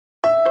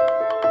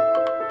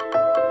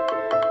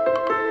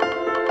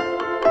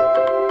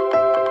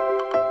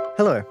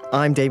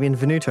I'm Damien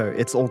Venuto.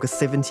 It's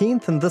August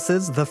 17th, and this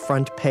is The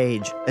Front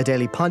Page, a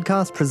daily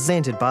podcast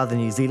presented by the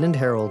New Zealand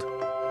Herald.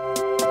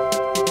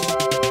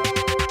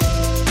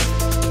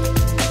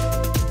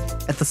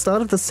 At the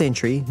start of the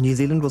century, New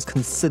Zealand was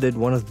considered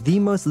one of the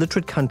most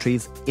literate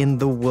countries in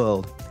the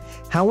world.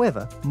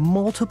 However,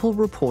 multiple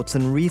reports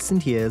in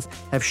recent years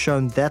have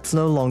shown that's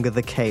no longer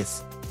the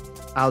case.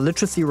 Our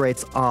literacy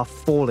rates are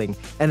falling,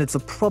 and it's a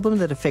problem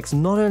that affects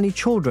not only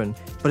children,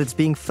 but it's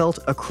being felt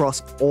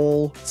across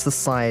all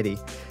society.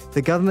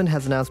 The government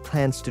has announced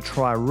plans to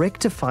try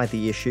rectify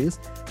the issues,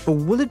 but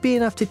will it be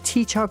enough to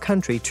teach our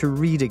country to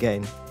read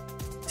again?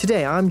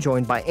 Today, I'm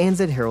joined by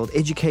NZ Herald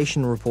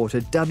education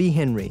reporter Dubby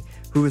Henry,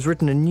 who has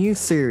written a new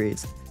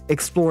series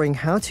exploring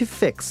how to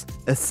fix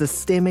a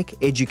systemic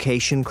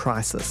education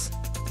crisis.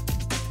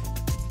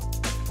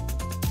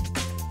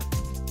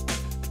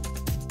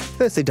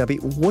 Firstly,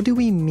 Dubby, what do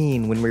we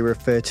mean when we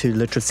refer to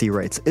literacy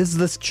rates? Is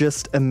this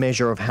just a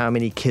measure of how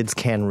many kids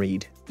can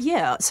read?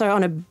 Yeah, so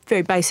on a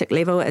very basic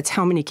level, it's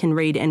how many can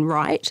read and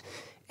write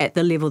at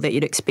the level that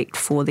you'd expect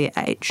for their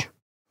age.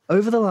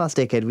 Over the last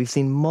decade, we've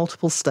seen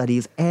multiple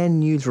studies and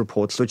news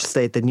reports which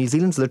state that New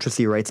Zealand's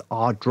literacy rates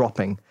are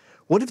dropping.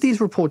 What have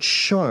these reports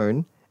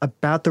shown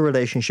about the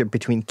relationship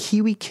between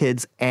Kiwi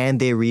kids and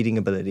their reading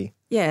ability?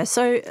 Yeah,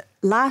 so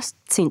last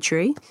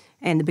century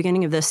and the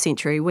beginning of this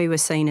century, we were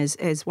seen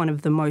as one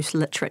of the most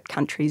literate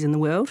countries in the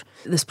world.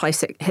 This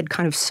place that had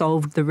kind of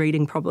solved the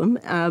reading problem.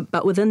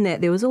 But within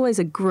that, there was always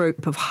a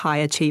group of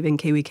high-achieving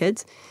Kiwi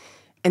kids.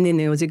 And then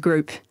there was a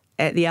group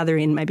at the other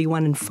end, maybe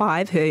 1 in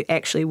 5, who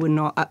actually were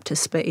not up to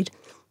speed.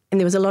 And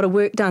there was a lot of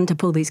work done to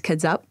pull these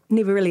kids up.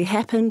 Never really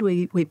happened.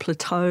 We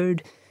plateaued.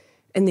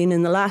 And then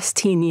in the last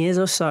 10 years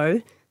or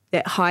so,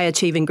 that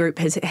high-achieving group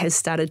has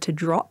started to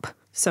drop.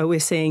 So we're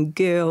seeing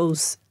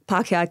girls,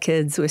 Pākehā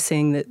kids, we're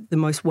seeing that the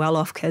most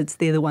well-off kids,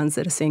 they're the ones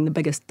that are seeing the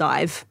biggest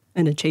dive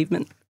in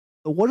achievement.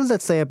 What does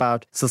that say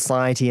about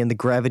society and the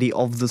gravity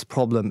of this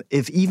problem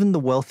if even the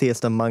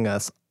wealthiest among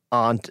us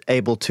aren't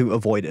able to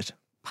avoid it?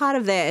 Part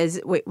of that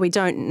is we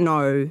don't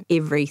know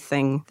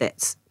everything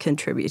that's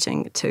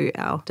contributing to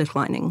our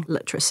declining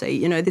literacy.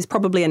 You know, there's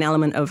probably an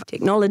element of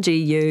technology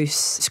use,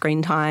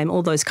 screen time,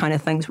 all those kind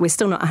of things. We're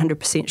still not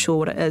 100% sure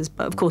what it is,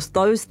 but of course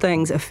those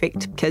things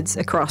affect kids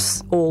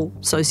across all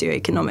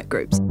socioeconomic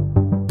groups.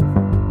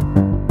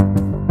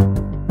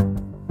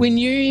 When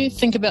you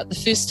think about the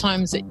first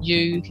times that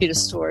you heard a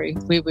story,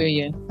 where were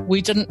you?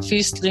 We didn't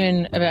first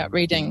learn about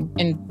reading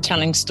and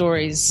telling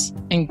stories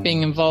and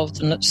being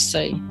involved in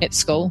literacy at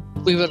school.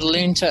 We would have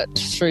learned it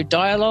through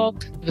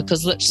dialogue,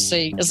 because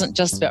literacy isn't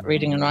just about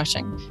reading and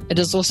writing. It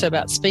is also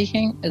about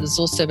speaking, it is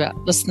also about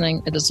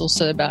listening, it is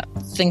also about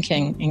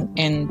thinking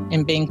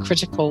and being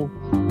critical.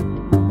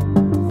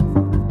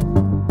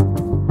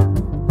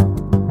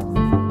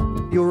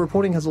 Your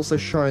reporting has also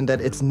shown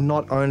that it's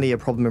not only a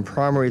problem in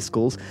primary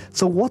schools.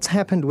 So what's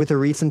happened with a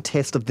recent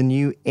test of the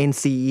new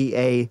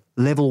NCEA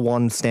Level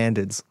 1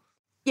 standards?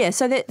 Yeah,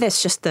 so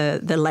that's just the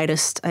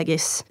latest, I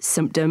guess,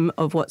 symptom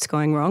of what's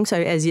going wrong. So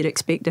as you'd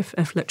expect,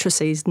 if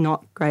literacy is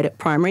not great at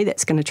primary,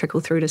 that's going to trickle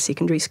through to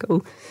secondary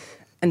school.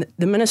 And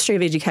the Ministry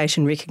of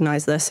Education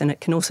recognised this, and it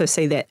can also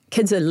see that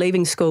kids are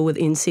leaving school with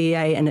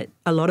NCEA, and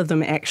a lot of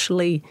them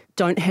actually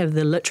don't have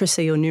the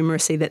literacy or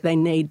numeracy that they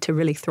need to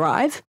really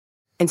thrive.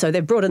 And so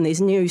they've brought in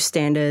these new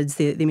standards.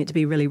 They're meant to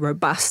be really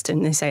robust,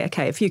 and they say,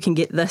 okay, if you can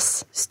get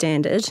this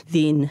standard,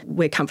 then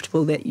we're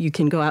comfortable that you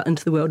can go out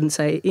into the world and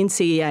say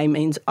NCEA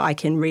means I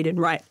can read and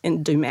write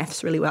and do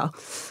maths really well.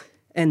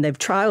 And they've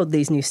trialled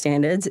these new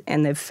standards,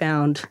 and they've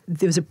found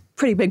there was a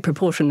pretty big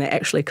proportion that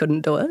actually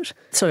couldn't do it.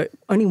 So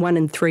only 1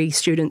 in 3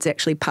 students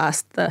actually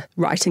passed the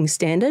writing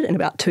standard, and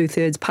about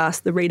 2/3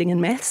 passed the reading and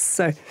maths.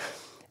 So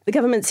the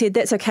government said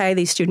that's okay,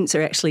 these students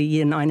are actually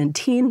year 9 and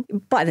 10.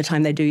 By the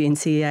time they do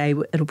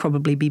NCEA, it'll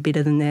probably be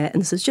better than that.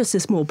 And this is just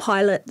a small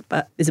pilot,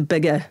 but there's a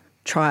bigger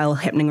trial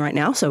happening right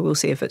now, so we'll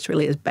see if it's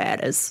really as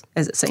bad as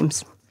it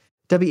seems.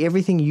 Debbie,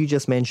 everything you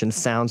just mentioned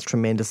sounds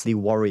tremendously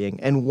worrying,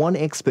 and one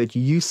expert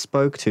you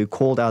spoke to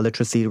called our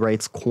literacy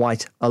rates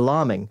quite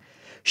alarming.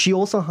 She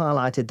also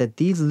highlighted that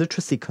these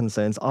literacy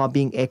concerns are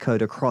being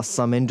echoed across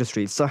some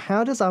industries. So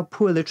how does our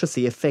poor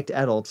literacy affect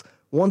adults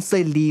once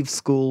they leave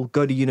school,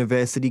 go to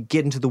university,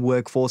 get into the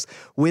workforce,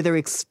 where they're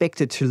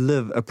expected to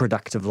live a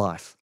productive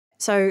life?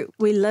 So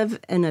we live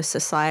in a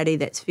society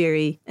that's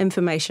very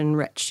information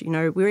rich. You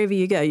know, wherever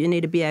you go, you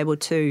need to be able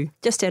to,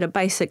 just at a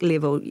basic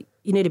level, you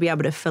need to be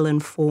able to fill in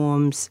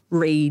forms,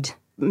 read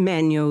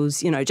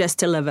manuals, you know, just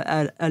to live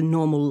a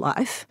normal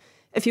life.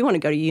 If you want to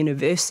go to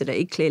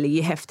university, clearly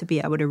you have to be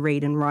able to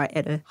read and write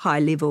at a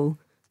high level.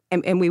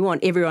 And we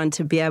want everyone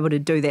to be able to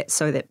do that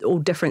so that all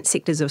different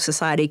sectors of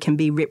society can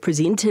be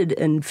represented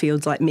in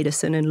fields like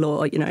medicine and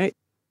law, you know.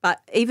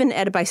 But even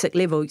at a basic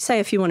level, say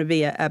if you want to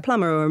be a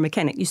plumber or a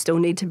mechanic, you still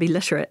need to be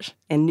literate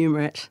and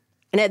numerate.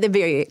 And at the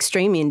very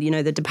extreme end, you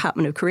know, the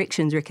Department of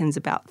Corrections reckons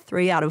about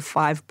 3 out of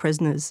 5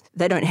 prisoners,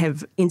 they don't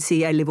have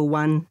NCEA level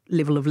 1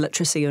 level of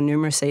literacy or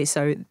numeracy,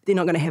 so they're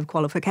not going to have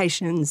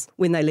qualifications.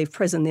 When they leave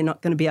prison, they're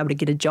not going to be able to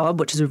get a job,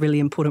 which is a really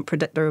important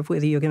predictor of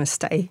whether you're going to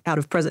stay out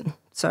of prison.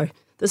 So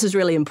this is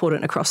really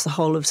important across the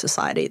whole of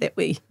society that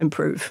we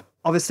improve.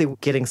 Obviously,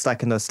 getting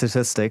stuck in those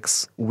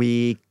statistics,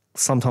 we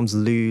sometimes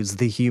lose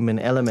the human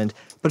element.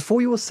 But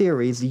for your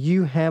series,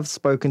 you have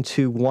spoken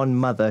to one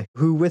mother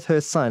who, with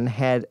her son,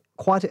 had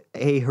quite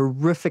a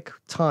horrific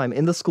time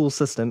in the school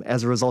system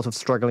as a result of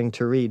struggling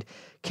to read.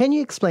 Can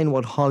you explain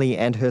what Holly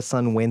and her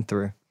son went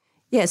through?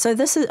 Yeah, so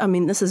this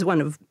is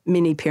one of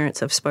many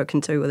parents I've spoken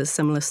to with a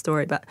similar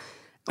story, but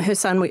her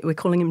son, we're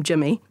calling him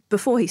Jimmy.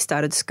 Before he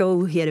started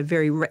school, he had a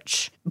very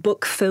rich,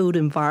 book-filled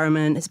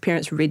environment. His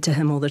parents read to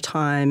him all the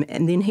time.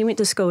 And then he went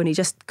to school and he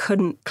just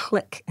couldn't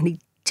click and he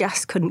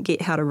just couldn't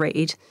get how to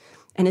read.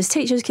 And his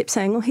teachers kept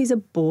saying, well, he's a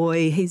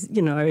boy.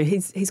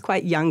 He's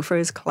quite young for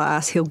his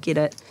class. He'll get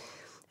it.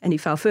 And he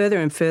fell further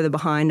and further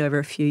behind over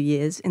a few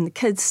years. And the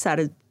kids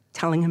started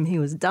telling him he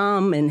was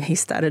dumb and he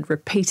started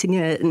repeating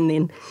it. And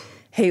then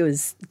he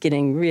was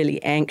getting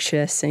really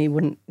anxious and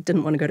he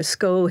didn't want to go to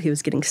school. He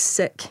was getting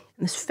sick.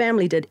 And his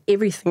family did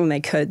everything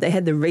they could. They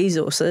had the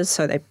resources,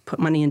 so they put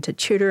money into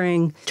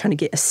tutoring, trying to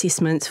get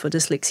assessments for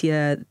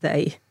dyslexia.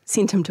 They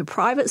sent him to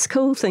private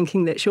school,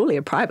 thinking that surely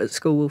a private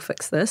school will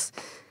fix this.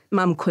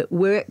 Mum quit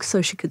work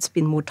so she could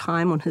spend more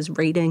time on his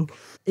reading.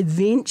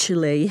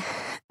 Eventually,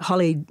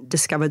 Holly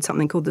discovered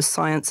something called the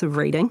science of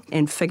reading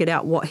and figured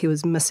out what he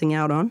was missing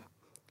out on.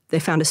 They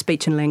found a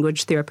speech and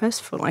language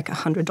therapist for like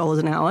 $100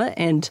 an hour,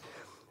 and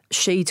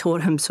she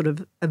taught him sort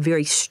of a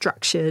very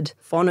structured,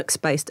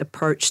 phonics-based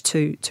approach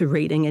to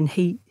reading, and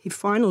he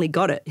finally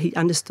got it. He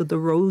understood the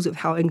rules of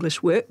how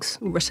English works,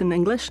 written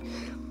English.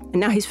 And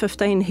now he's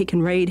 15, he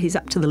can read, he's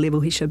up to the level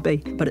he should be.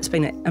 But it's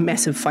been a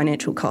massive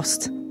financial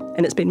cost,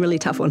 and it's been really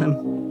tough on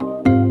him.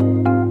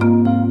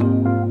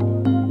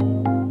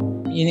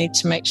 You need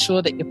to make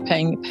sure that you're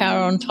paying your power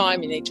on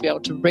time. You need to be able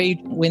to read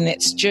when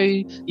that's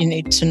due. You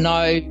need to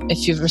know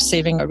if you're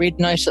receiving a red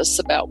notice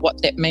about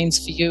what that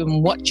means for you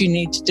and what you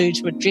need to do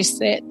to address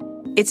that.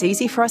 It's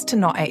easy for us to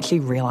not actually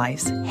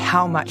realise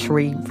how much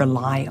we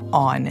rely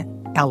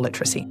on our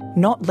literacy,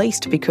 not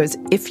least because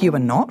if you are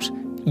not,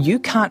 you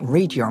can't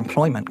read your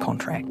employment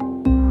contract.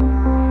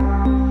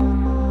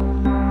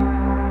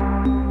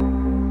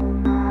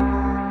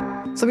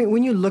 So,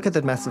 when you look at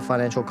that massive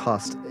financial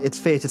cost, it's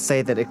fair to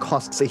say that it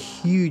costs a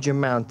huge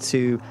amount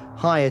to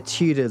hire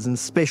tutors and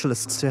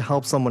specialists to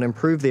help someone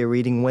improve their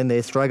reading when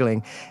they're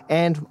struggling.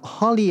 And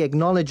Holly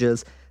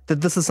acknowledges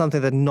that this is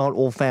something that not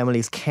all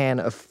families can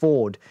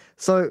afford.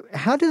 So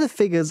how do the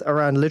figures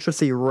around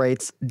literacy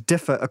rates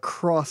differ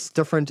across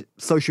different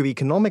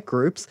socioeconomic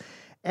groups?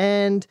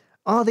 And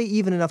are there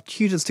even enough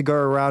tutors to go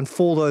around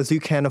for those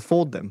who can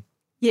afford them?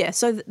 Yeah,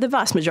 so the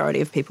vast majority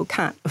of people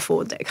can't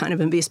afford that kind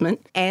of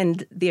investment,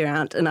 and there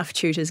aren't enough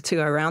tutors to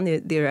go around.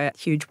 There are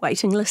huge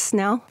waiting lists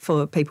now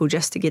for people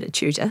just to get a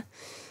tutor.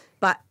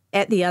 But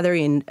at the other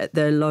end, at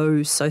the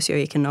low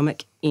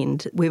socioeconomic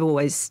end, we've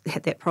always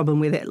had that problem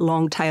where that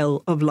long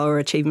tail of lower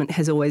achievement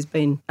has always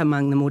been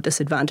among the more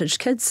disadvantaged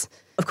kids.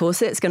 Of course,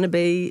 that's going to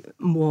be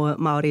more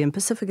Māori and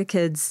Pacifica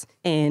kids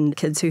and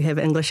kids who have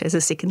English as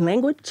a second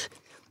language.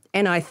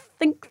 And I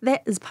think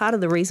that is part of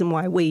the reason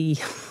why we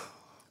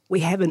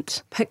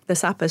haven't picked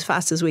this up as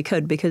fast as we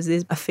could, because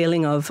there's a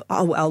feeling of,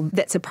 oh, well,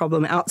 that's a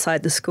problem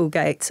outside the school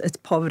gates. It's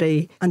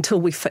poverty.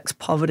 Until we fix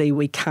poverty,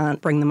 we can't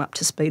bring them up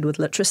to speed with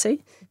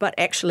literacy. But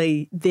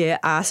actually, there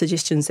are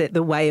suggestions that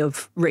the way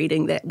of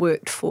reading that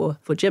worked for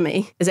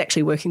Jimmy is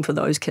actually working for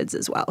those kids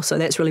as well. So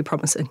that's really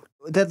promising.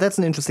 That's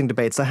an interesting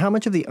debate. So how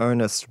much of the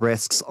onus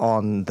rests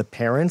on the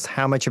parents?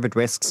 How much of it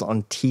rests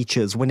on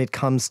teachers when it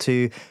comes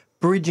to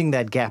bridging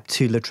that gap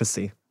to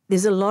literacy?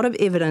 There's a lot of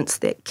evidence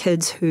that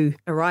kids who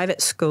arrive at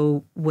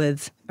school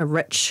with a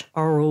rich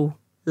oral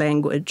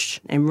language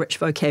and rich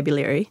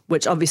vocabulary,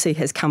 which obviously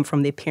has come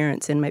from their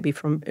parents and maybe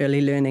from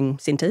early learning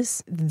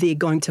centres, they're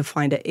going to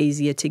find it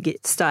easier to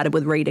get started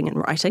with reading and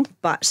writing.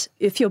 But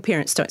if your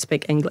parents don't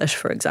speak English,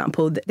 for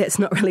example, that's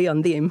not really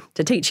on them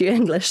to teach you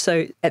English.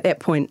 So at that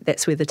point,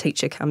 that's where the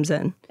teacher comes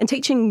in. And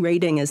teaching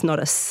reading is not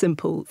a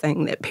simple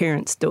thing that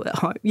parents do at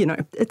home. You know,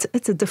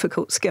 it's a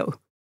difficult skill.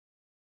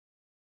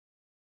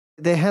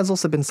 There has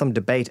also been some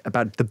debate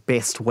about the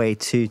best way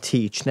to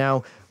teach.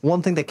 Now,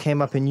 one thing that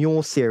came up in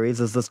your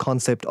series is this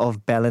concept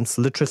of balanced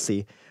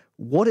literacy.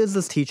 What is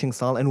this teaching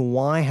style and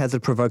why has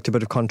it provoked a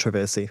bit of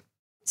controversy?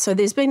 So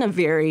there's been a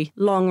very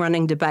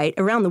long-running debate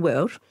around the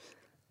world.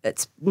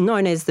 It's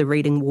known as the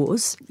reading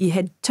wars. You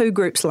had two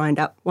groups lined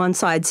up. One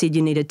side said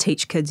you need to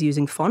teach kids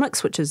using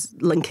phonics, which is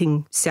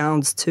linking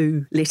sounds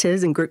to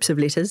letters and groups of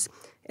letters,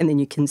 and then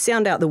you can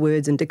sound out the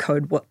words and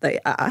decode what they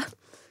are.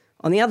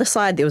 On the other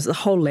side, there was the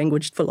whole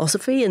language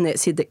philosophy, and that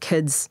said that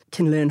kids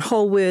can learn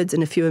whole words,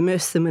 and if you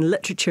immerse them in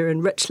literature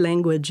and rich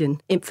language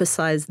and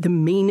emphasise the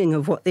meaning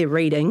of what they're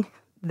reading,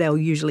 they'll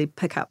usually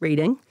pick up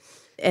reading.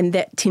 And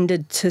that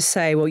tended to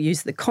say, well,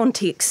 use the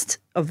context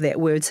of that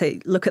word.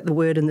 Say, look at the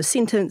word in the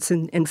sentence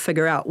and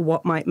figure out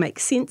what might make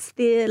sense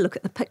there. Look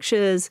at the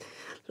pictures,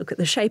 look at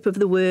the shape of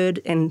the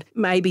word, and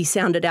maybe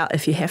sound it out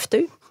if you have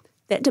to.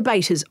 That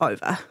debate is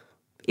over,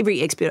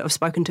 Every expert I've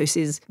spoken to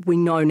says we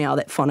know now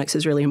that phonics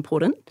is really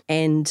important.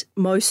 And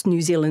most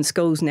New Zealand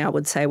schools now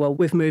would say, well,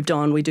 we've moved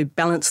on, we do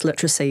balanced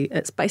literacy.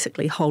 It's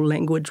basically whole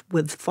language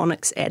with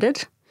phonics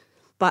added.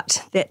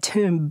 But that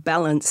term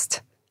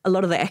balanced, a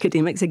lot of the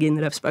academics, again,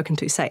 that I've spoken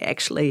to say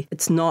actually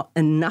it's not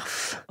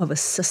enough of a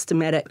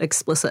systematic,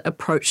 explicit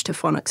approach to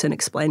phonics and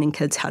explaining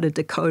kids how to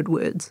decode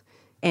words.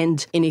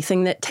 And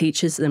anything that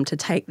teaches them to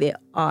take their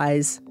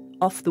eyes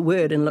off the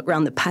word and look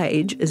around the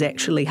page is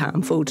actually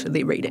harmful to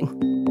their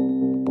reading.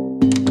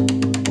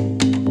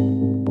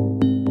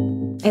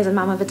 As a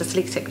mum of a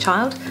dyslexic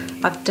child,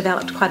 I've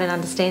developed quite an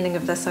understanding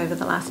of this over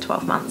the last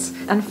 12 months.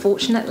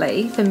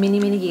 Unfortunately, for many,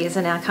 many years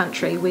in our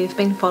country, we've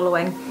been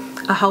following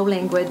a whole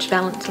language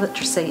balanced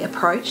literacy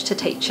approach to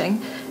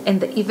teaching,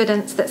 and the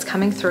evidence that's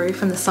coming through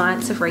from the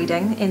science of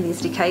reading, and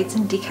there's decades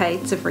and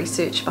decades of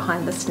research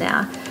behind this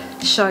now,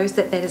 shows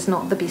that that is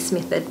not the best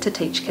method to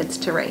teach kids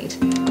to read.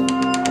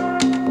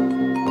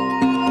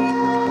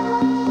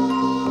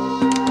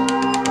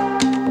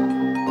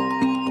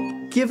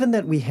 Given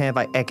that we have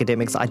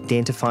academics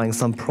identifying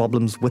some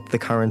problems with the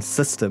current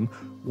system,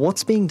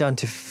 what's being done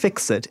to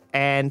fix it,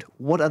 and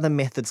what other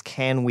methods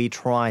can we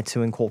try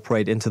to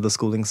incorporate into the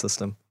schooling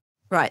system?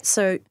 Right,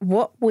 so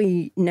what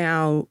we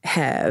now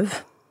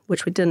have,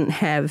 which we didn't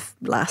have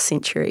last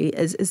century,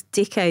 is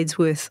decades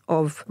worth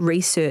of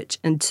research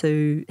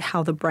into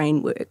how the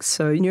brain works.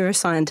 So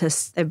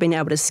neuroscientists have been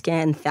able to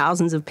scan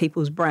thousands of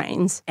people's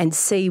brains and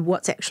see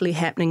what's actually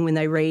happening when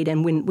they read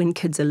and when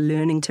kids are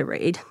learning to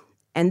read.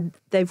 And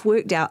they've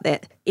worked out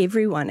that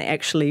everyone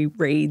actually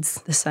reads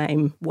the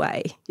same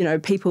way. You know,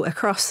 people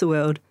across the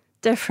world,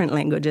 different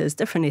languages,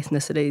 different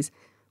ethnicities,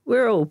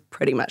 we're all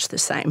pretty much the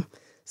same.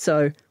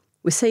 So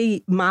we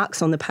see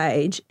marks on the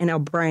page and our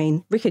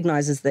brain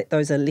recognises that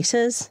those are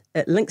letters.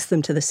 It links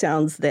them to the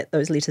sounds that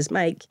those letters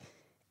make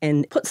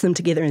and puts them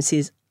together and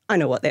says, I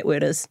know what that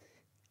word is.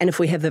 And if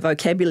we have the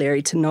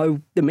vocabulary to know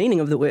the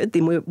meaning of the word,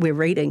 then we're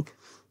reading.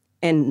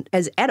 And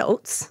as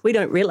adults, we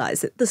don't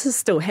realise that this is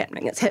still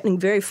happening. It's happening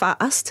very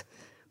fast,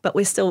 but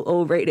we're still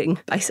all reading,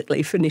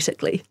 basically,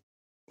 phonetically.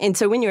 And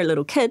so when you're a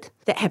little kid,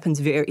 that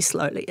happens very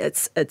slowly.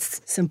 It's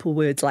simple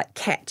words like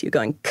cat. You're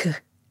going k,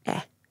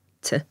 a,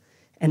 t.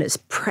 And it's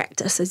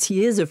practice. It's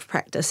years of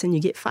practice, and you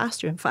get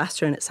faster and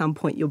faster, and at some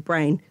point your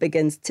brain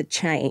begins to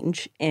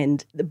change.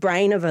 And the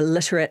brain of a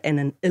literate and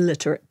an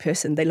illiterate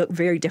person, they look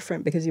very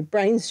different because your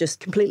brain's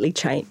just completely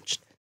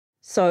changed.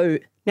 So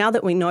now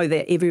that we know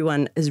that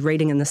everyone is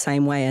reading in the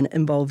same way and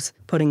involves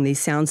putting these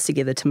sounds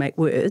together to make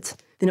words,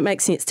 then it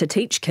makes sense to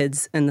teach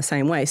kids in the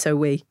same way. So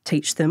we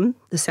teach them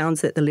the sounds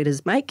that the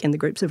letters make and the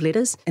groups of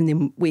letters, and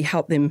then we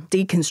help them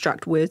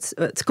deconstruct words.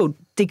 It's called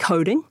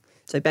decoding.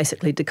 So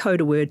basically decode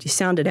a word, you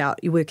sound it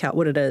out, you work out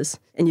what it is,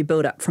 and you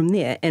build up from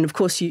there. And of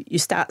course you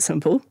start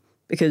simple,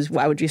 because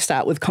why would you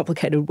start with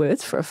complicated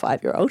words for a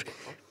 5-year-old?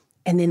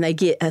 And then they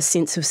get a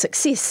sense of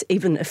success,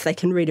 even if they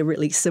can read a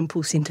really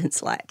simple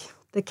sentence like,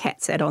 the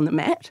cat sat on the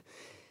mat.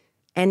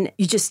 And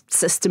you just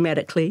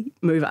systematically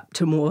move up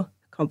to more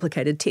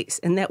complicated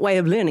text. And that way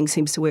of learning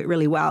seems to work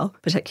really well,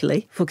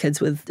 particularly for kids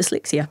with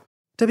dyslexia.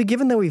 Debbie,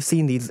 given that we've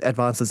seen these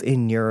advances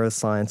in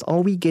neuroscience, are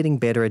we getting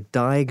better at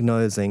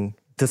diagnosing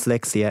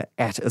dyslexia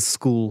at a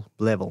school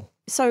level?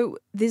 So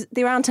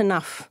there aren't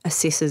enough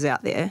assessors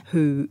out there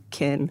who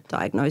can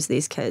diagnose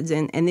these kids,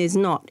 and there's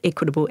not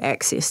equitable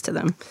access to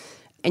them.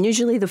 And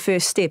usually the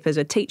first step is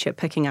a teacher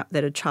picking up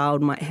that a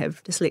child might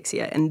have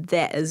dyslexia, and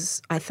that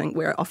is, I think,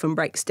 where it often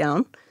breaks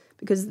down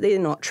because they're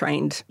not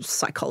trained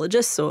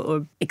psychologists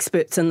or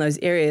experts in those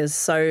areas.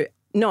 So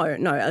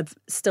no,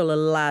 still a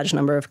large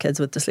number of kids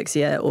with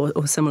dyslexia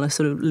or similar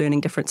sort of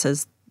learning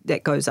differences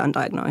that goes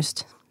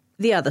undiagnosed.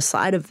 The other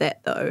side of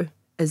that, though,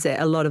 is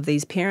that a lot of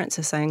these parents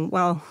are saying,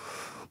 well,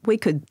 we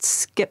could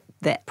skip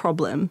that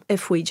problem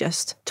if we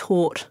just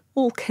taught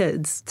all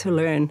kids to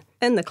learn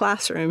in the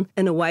classroom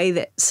in a way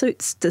that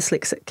suits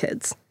dyslexic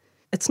kids.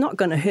 It's not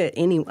going to hurt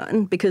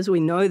anyone because we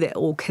know that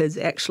all kids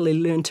actually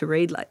learn to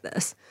read like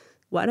this.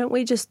 Why don't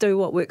we just do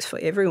what works for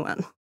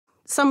everyone?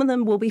 Some of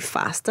them will be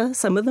faster,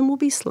 some of them will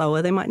be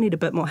slower, they might need a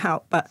bit more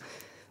help, but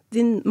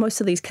then most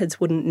of these kids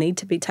wouldn't need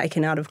to be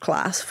taken out of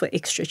class for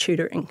extra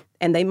tutoring,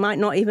 and they might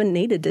not even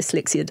need a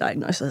dyslexia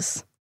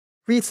diagnosis.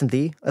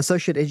 Recently,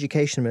 Associate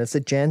Education Minister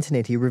Jan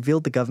Tinetti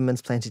revealed the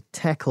government's plan to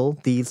tackle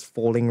these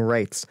falling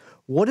rates.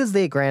 What is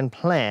their grand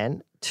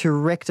plan to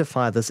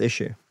rectify this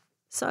issue?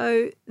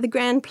 So the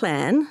grand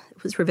plan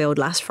was revealed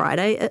last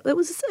Friday. It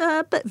was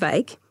a bit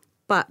vague,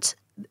 but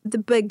the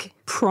big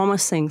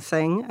promising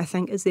thing, I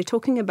think, is they're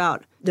talking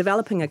about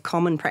developing a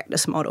common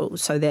practice model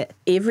so that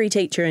every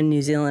teacher in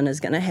New Zealand is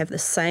going to have the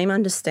same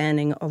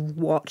understanding of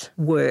what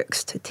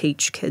works to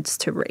teach kids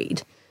to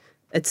read.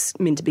 It's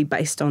meant to be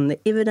based on the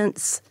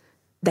evidence.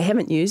 They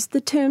haven't used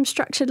the term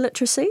structured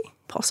literacy,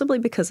 possibly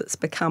because it's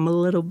become a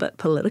little bit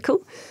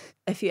political.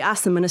 If you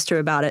ask the minister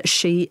about it,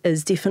 she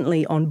is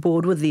definitely on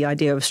board with the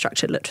idea of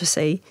structured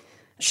literacy.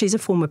 She's a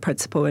former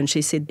principal, and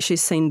she said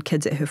she's seen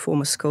kids at her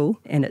former school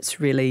and it's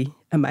really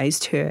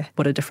amazed her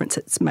what a difference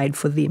it's made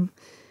for them.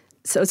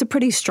 So it's a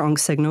pretty strong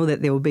signal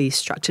that there will be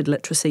structured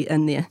literacy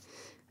in there.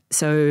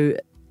 So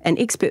an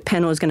expert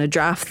panel is going to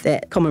draft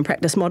that common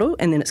practice model,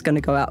 and then it's going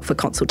to go out for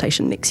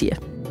consultation next year.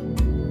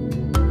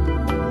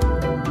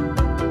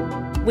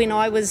 When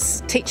I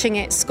was teaching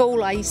at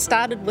school, I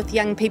started with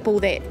young people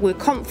that were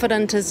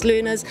confident as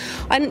learners.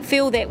 I didn't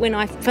feel that when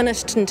I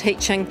finished in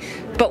teaching,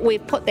 but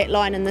we've put that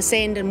line in the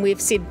sand and we've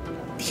said,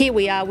 here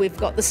we are, we've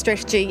got the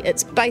strategy,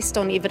 it's based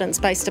on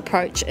evidence-based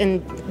approach,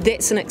 and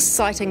that's an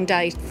exciting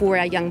day for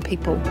our young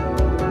people.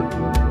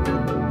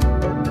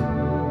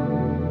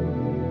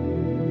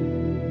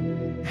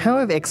 How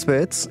have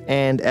experts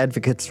and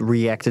advocates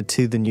reacted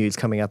to the news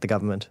coming out the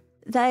government?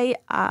 They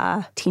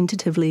are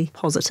tentatively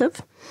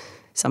positive.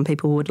 Some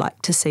people would like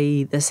to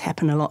see this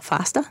happen a lot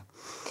faster.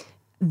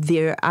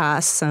 There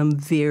are some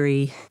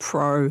very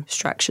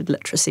pro-structured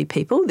literacy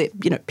people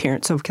that,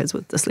 parents of kids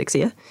with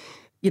dyslexia.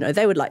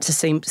 They would like to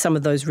see some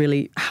of those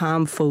really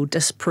harmful,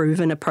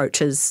 disproven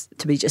approaches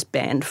to be just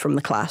banned from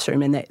the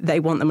classroom, and they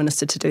want the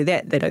minister to do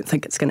that. They don't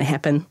think it's going to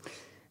happen.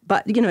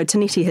 But,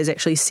 Taneti has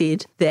actually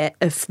said that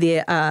if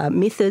there are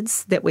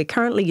methods that we're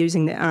currently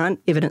using that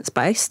aren't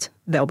evidence-based,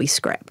 they'll be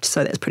scrapped.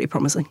 So that's pretty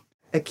promising.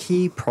 A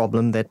key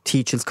problem that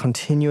teachers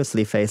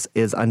continuously face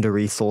is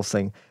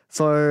under-resourcing.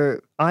 So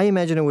I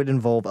imagine it would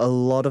involve a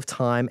lot of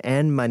time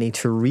and money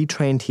to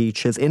retrain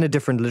teachers in a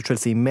different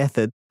literacy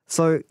method.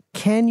 So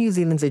can New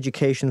Zealand's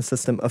education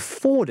system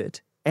afford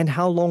it, and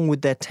how long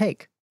would that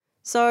take?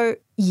 So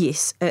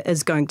yes, it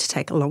is going to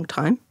take a long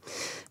time.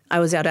 I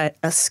was out at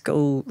a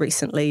school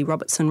recently,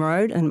 Robertson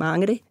Road in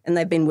Māngere, and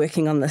they've been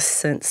working on this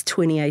since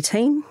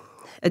 2018.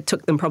 It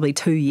took them probably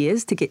 2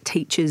 years to get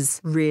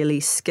teachers really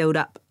skilled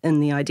up in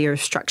the idea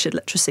of structured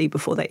literacy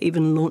before they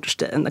even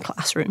launched it in the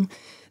classroom.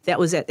 That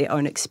was at their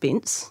own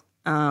expense.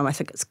 I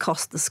think it's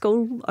cost the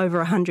school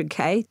over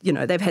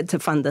 $100K. They've had to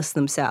fund this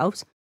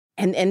themselves.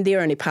 And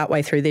they're only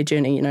partway through their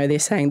journey. They're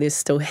saying there's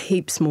still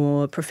heaps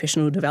more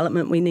professional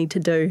development we need to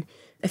do.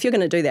 If you're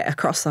going to do that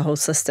across the whole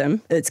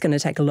system, it's going to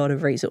take a lot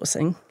of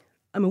resourcing.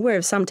 I'm aware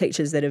of some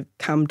teachers that have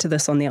come to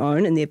this on their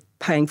own and they're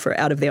paying for it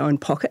out of their own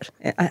pocket.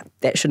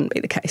 That shouldn't be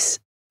the case.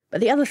 But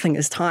the other thing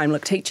is time.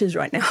 Look, teachers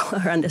right now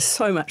are under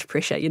so much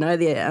pressure.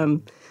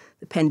 The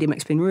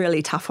pandemic's been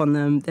really tough on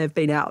them. They've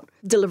been out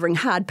delivering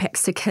hard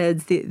packs to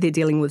kids. They're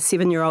dealing with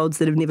 7-year-olds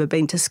that have never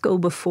been to school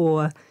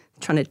before,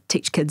 trying to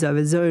teach kids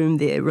over Zoom.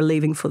 They're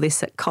relieving for their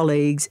sick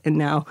colleagues, and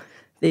now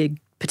they're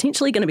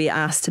potentially going to be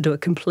asked to do a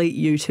complete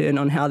U-turn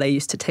on how they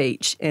used to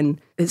teach, and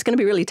it's going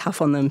to be really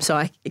tough on them. So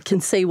I can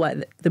see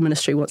why the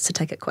ministry wants to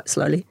take it quite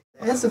slowly.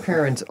 As a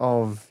parent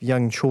of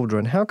young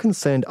children, how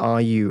concerned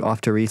are you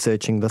after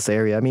researching this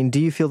area? I mean, do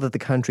you feel that the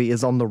country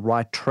is on the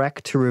right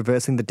track to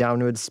reversing the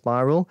downward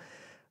spiral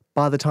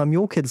by the time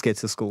your kids get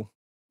to school?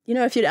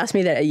 If you'd asked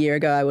me that a year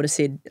ago, I would have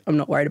said, I'm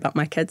not worried about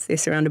my kids. They're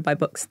surrounded by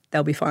books.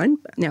 They'll be fine.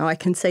 But now I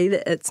can see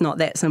that it's not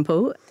that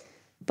simple.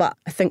 But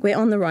I think we're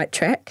on the right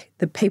track.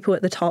 The people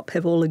at the top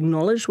have all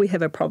acknowledged we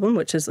have a problem,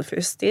 which is the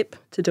first step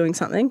to doing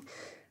something.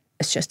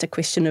 It's just a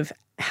question of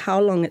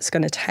how long it's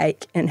going to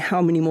take and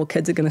how many more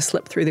kids are going to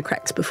slip through the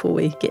cracks before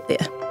we get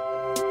there.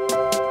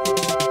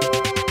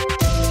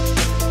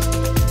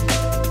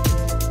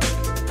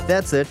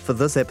 That's it for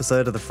this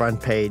episode of The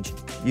Front Page.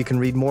 You can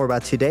read more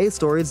about today's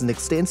stories and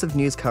extensive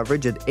news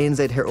coverage at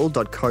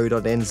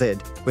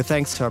nzherald.co.nz, with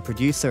thanks to our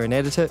producer and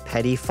editor,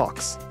 Paddy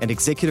Fox, and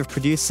executive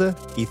producer,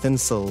 Ethan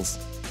Sills.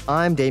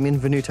 I'm Damien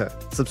Venuto.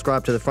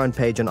 Subscribe to The Front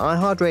Page on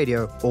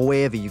iHeartRadio or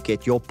wherever you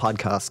get your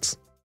podcasts.